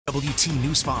WT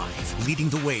News 5, leading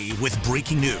the way with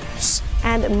breaking news.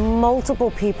 And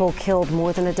multiple people killed,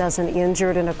 more than a dozen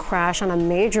injured in a crash on a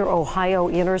major Ohio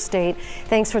interstate.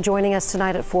 Thanks for joining us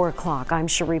tonight at 4 o'clock. I'm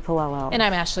Cherie Palello. And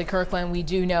I'm Ashley Kirkland. We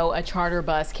do know a charter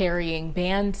bus carrying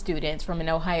band students from an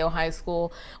Ohio high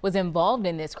school was involved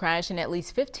in this crash, and at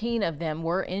least 15 of them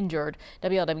were injured.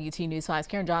 WLWT News 5's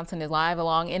Karen Johnson is live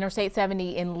along Interstate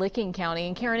 70 in Licking County.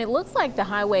 And Karen, it looks like the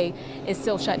highway is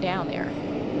still shut down there.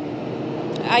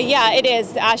 Yeah, it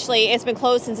is, Ashley. It's been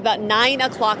closed since about 9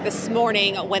 o'clock this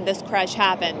morning when this crash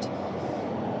happened.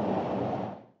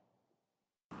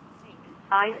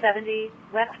 I-70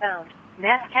 westbound.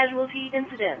 Mass casualty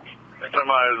incident. Semi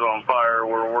is on fire.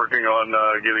 We're working on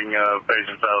getting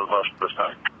patients out of the bus this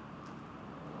time.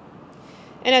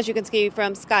 And as you can see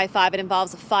from Sky 5, it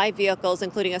involves 5 vehicles,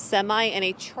 including a semi and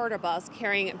a charter bus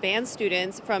carrying band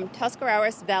students from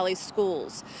Tuscarawas Valley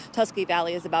schools. Tusky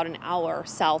Valley is about an hour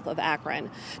south of Akron.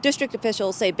 District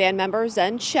officials say band members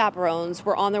and chaperones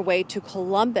were on their way to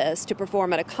Columbus to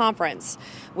perform at a conference.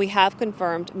 We have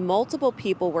confirmed multiple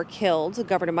people were killed.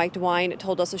 Governor Mike DeWine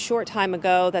told us a short time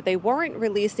ago that they weren't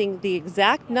releasing the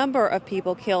exact number of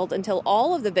people killed until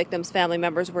all of the victims' family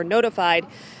members were notified.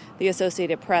 The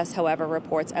Associated Press, however,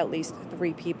 reports at least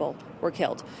 3 people were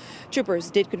killed. Troopers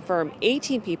did confirm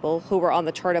 18 people who were on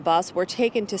the charter bus were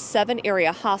taken to 7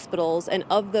 area hospitals, and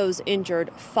of those injured,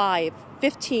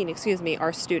 15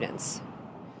 are students.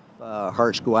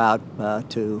 Hearts go out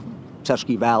to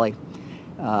Tusky Valley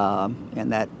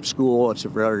and that school. It's a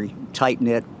very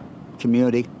tight-knit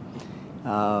community,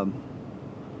 rather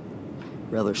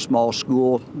small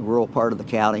school, rural part of the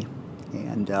county,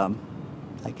 and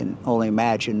I can only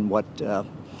imagine what the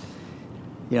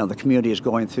community is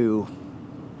going through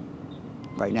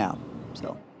right now.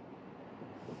 So.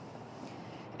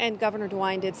 And Governor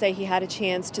DeWine did say he had a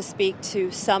chance to speak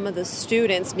to some of the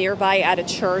students nearby at a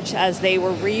church as they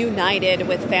were reunited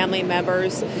with family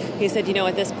members. He said,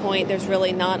 at this point, there's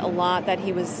really not a lot that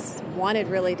he wanted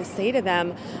really to say to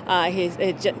them,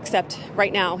 except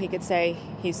right now he could say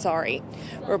he's sorry.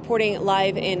 Reporting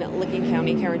live in Licking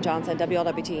County, Karen Johnson,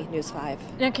 WLWT News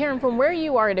 5. Now, Karen, from where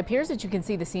you are, it appears that you can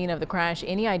see the scene of the crash.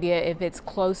 Any idea if it's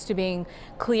close to being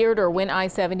cleared or when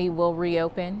I-70 will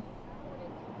reopen?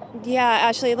 Yeah,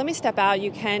 Ashley, let me step out.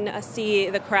 You can see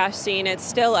the crash scene. It's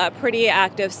still a pretty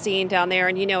active scene down there.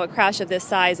 And a crash of this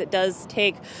size, it does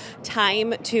take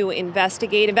time to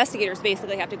investigate. Investigators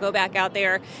basically have to go back out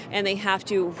there and they have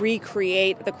to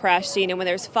recreate the crash scene. And when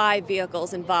there's 5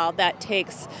 vehicles involved, that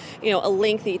takes, a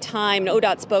lengthy time. An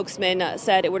ODOT spokesman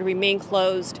said it would remain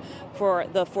closed for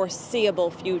the foreseeable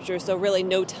future. So really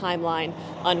no timeline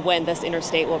on when this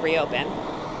interstate will reopen.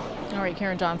 All right,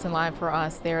 Karen Johnson live for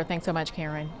us there. Thanks so much,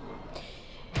 Karen.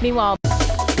 Meanwhile,